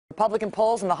Republican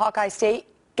polls in the Hawkeye State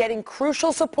getting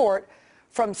crucial support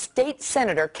from State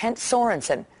Senator Kent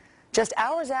Sorenson, just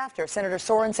hours after Senator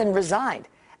Sorenson resigned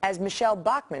as Michelle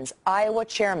Bachmann's Iowa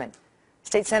chairman.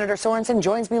 State Senator Sorenson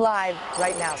joins me live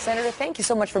right now. Senator, thank you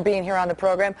so much for being here on the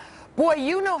program. Boy,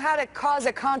 you know how to cause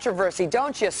a controversy,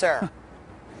 don't you, sir?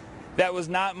 That was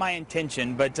not my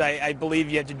intention, but I believe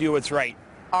you have to do what's right.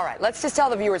 All right, let's just tell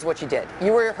the viewers what you did.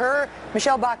 You were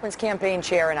Michelle Bachmann's campaign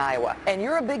chair in Iowa, and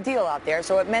you're a big deal out there,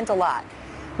 so it meant a lot.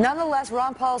 Nonetheless,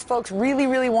 Ron Paul's folks really,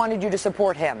 really wanted you to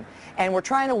support him, and were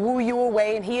trying to woo you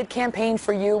away, and he had campaigned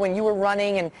for you when you were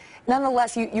running, and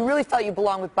nonetheless, you really felt you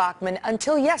belonged with Bachmann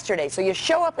until yesterday. So you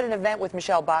show up at an event with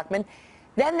Michelle Bachmann,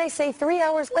 then they say 3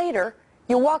 hours later,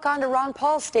 you walk onto Ron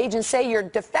Paul's stage and say you're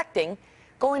defecting,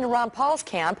 going to Ron Paul's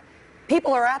camp.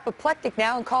 People are apoplectic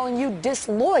now and calling you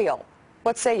disloyal.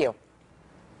 What say you?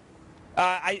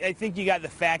 I think you got the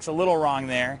facts a little wrong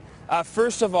there.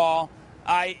 First of all,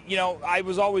 I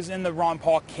was always in the Ron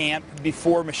Paul camp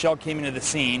before Michelle came into the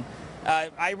scene.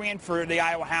 I ran for the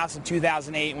Iowa House in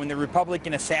 2008 when the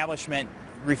Republican establishment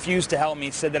refused to help me,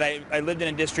 said that I lived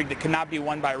in a district that could not be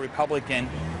won by a Republican,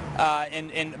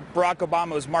 and Barack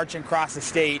Obama was marching across the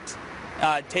state,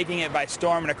 taking it by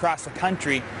storm and across the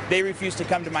country. They refused to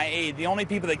come to my aid. The only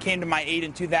people that came to my aid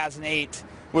in 2008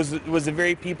 was the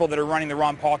very people that are running the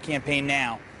Ron Paul campaign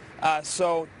now.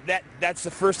 So that's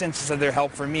the first instance of their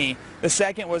help for me. The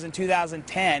second was in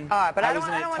 2010. All right, but I don't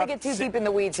want to get too deep in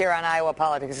the weeds here on Iowa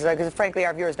politics, because frankly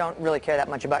our viewers don't really care that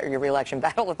much about your re-election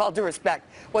battle, with all due respect.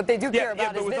 What they do care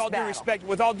about is this battle.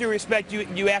 With all due respect,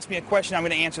 you asked me a question, I'm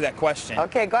going to answer that question.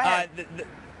 Okay, go ahead.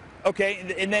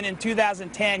 Okay, and then in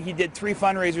 2010, he did 3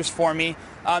 fundraisers for me.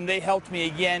 They helped me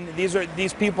again.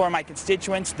 These people are my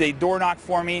constituents. They door knock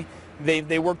for me.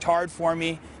 They worked hard for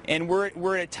me, and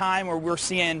we're at a time where we're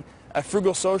seeing a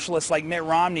frugal socialist like Mitt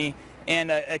Romney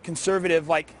and a conservative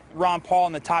like Ron Paul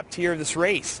in the top tier of this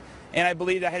race. And I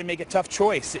believed I had to make a tough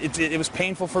choice. It was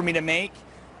painful for me to make,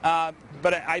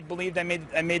 but I believed I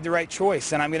made the right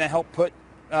choice, and I'm going to help put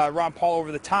Ron Paul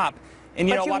over the top. And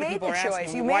a lot of people are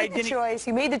asking, why didn't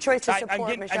you made the choice to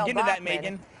support Michelle Bachmann. That,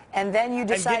 Megan. And then you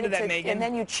decided and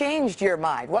then you changed your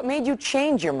mind. What made you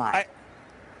change your mind?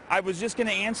 I was just going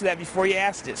to answer that before you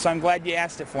asked it, so I'm glad you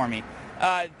asked it for me.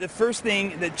 The first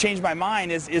thing that changed my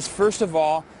mind is first of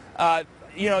all,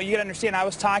 you got to understand, I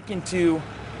was talking to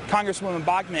Congresswoman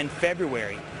Bachmann in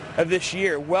February of this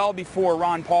year, well before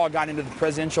Ron Paul got into the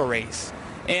presidential race.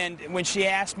 And when she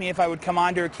asked me if I would come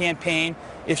on to her campaign,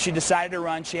 if she decided to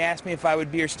run, she asked me if I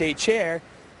would be her state chair.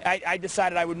 I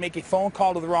decided I would make a phone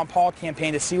call to the Ron Paul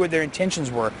campaign to see what their intentions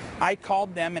were. I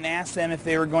called them and asked them if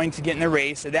they were going to get in the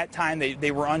race. At that time,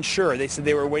 they were unsure. They said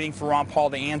they were waiting for Ron Paul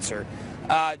to answer.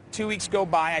 2 weeks go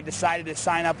by, I decided to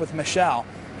sign up with Michelle.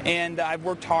 And I've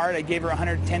worked hard. I gave her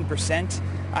 110%.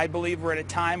 I believe we're at a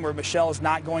time where Michelle is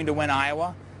not going to win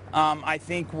Iowa. I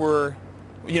think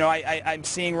I'm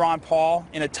seeing Ron Paul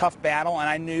in a tough battle, and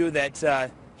I knew that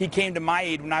he came to my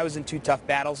aid when I was in 2 tough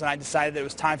battles, and I decided that it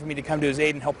was time for me to come to his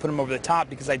aid and help put him over the top,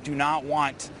 because I do not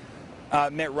want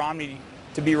Mitt Romney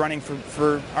to be running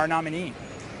for our nominee.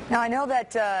 Now, I know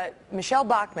that Michelle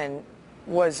Bachmann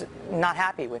was not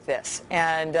happy with this,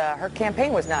 and her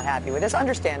campaign was not happy with this,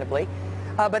 understandably.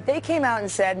 But they came out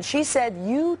and said, and she said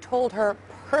you told her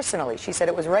personally, she said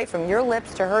it was right from your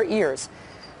lips to her ears,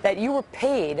 that you were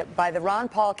paid by the Ron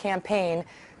Paul campaign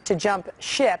to jump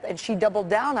ship, and she doubled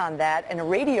down on that in a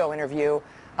radio interview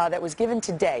that was given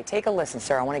today. Take a listen,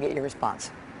 sir. I want to get your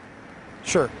response.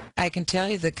 Sure. I can tell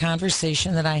you the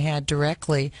conversation that I had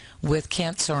directly with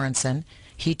Kent Sorenson.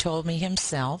 He told me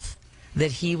himself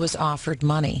that he was offered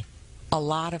money, a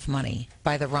lot of money,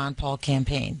 by the Ron Paul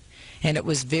campaign. And it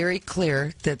was very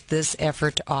clear that this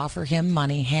effort to offer him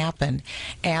money happened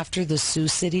after the Sioux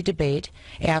City debate,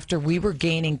 after we were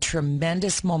gaining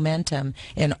tremendous momentum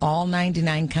in all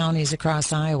 99 counties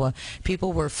across Iowa.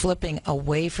 People were flipping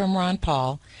away from Ron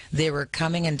Paul. They were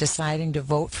coming and deciding to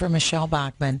vote for Michelle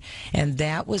Bachmann. And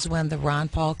that was when the Ron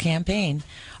Paul campaign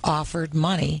offered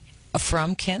money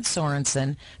from Kent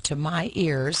Sorenson to my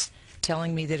ears,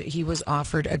 telling me that he was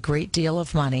offered a great deal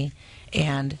of money,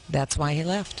 and that's why he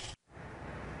left.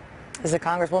 Is the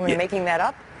Congresswoman making that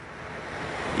up?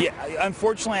 Yeah,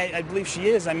 unfortunately, I believe she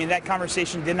is. I mean, that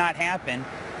conversation did not happen.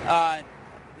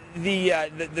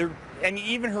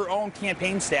 Even her own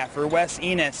campaign staffer, Wes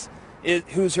Enos,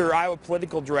 who's her Iowa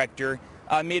political director,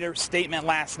 made a statement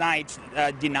last night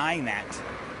denying that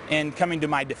and coming to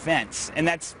my defense. And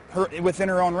that's within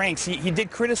her own ranks. He did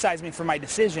criticize me for my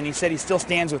decision. He said he still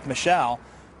stands with Michelle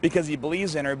because he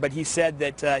believes in her, but he said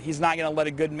that he's not going to let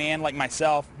a good man like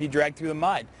myself be dragged through the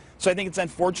mud. So I think it's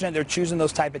unfortunate they're choosing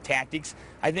those type of tactics.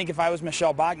 I think if I was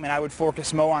Michelle Bachmann, I would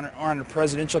focus more on a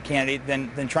presidential candidate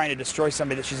than trying to destroy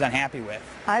somebody that she's unhappy with.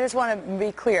 I just want to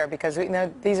be clear, because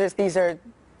these are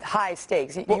high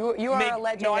stakes. Well, you are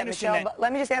alleging no, that Michelle.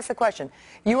 Let me just ask the question.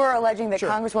 You are alleging that Sure.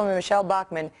 Congresswoman Michelle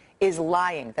Bachmann is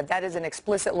lying. That is an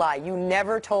explicit lie. You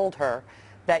never told her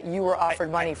that you were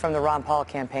offered money from the Ron Paul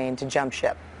campaign to jump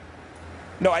ship.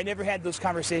 No, I never had those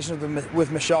conversations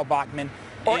with Michelle Bachmann.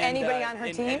 Or anybody on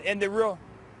her team? And the real,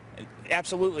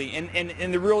 absolutely.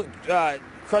 And the real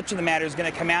crutch of the matter is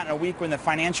going to come out in a week when the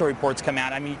financial reports come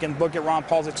out. I mean, you can look at Ron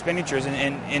Paul's expenditures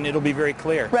and it'll be very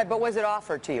clear. Right, but was it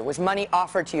offered to you? Was money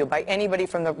offered to you by anybody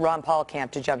from the Ron Paul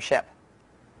camp to jump ship?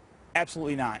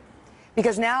 Absolutely not.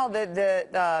 Because now there's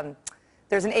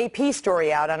an AP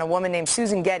story out on a woman named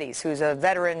Susan Geddes, who's a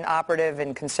veteran operative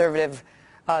in conservative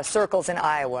circles in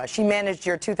Iowa. She managed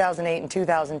your 2008 and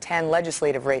 2010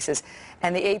 legislative races,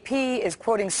 and the AP is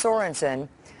quoting Sorenson,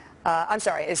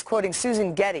 is quoting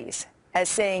Susan Geddes as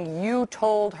saying you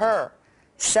told her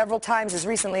several times as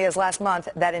recently as last month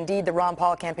that indeed the Ron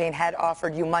Paul campaign had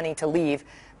offered you money to leave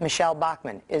Michelle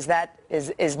Bachmann. Is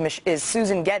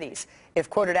Susan Geddes, if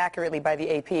quoted accurately by the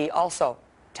AP, also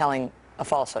telling a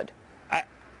falsehood?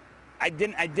 I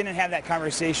didn't have that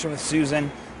conversation with Susan.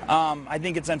 I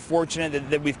think it's unfortunate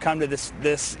that we've come to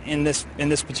this in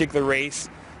this particular race.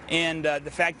 And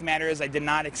the fact of the matter is I did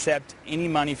not accept any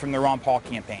money from the Ron Paul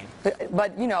campaign.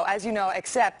 But as you know,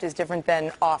 accept is different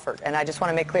than offered. And I just want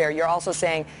to make clear, you're also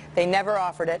saying they never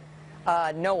offered it.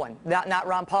 No one, not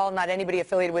Ron Paul, not anybody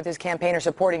affiliated with his campaign or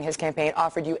supporting his campaign,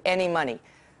 offered you any money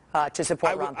to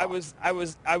support Ron Paul.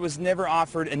 I was never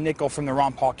offered a nickel from the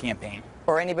Ron Paul campaign.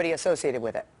 Or anybody associated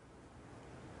with it.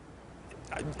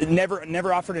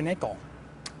 Never offered a nickel.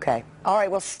 Okay. All right.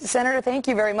 Well, Senator, thank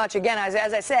you very much. Again,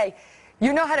 as I say,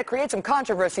 you know how to create some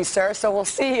controversy, sir. So we'll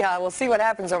see what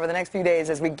happens over the next few days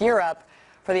as we gear up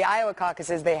for the Iowa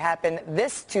caucuses. They happen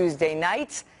this Tuesday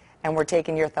night, and we're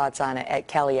taking your thoughts on it at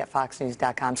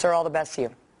Kelly@foxnews.com. Sir, all the best to you.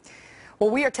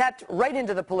 Well, we are tapped right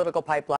into the political pipeline.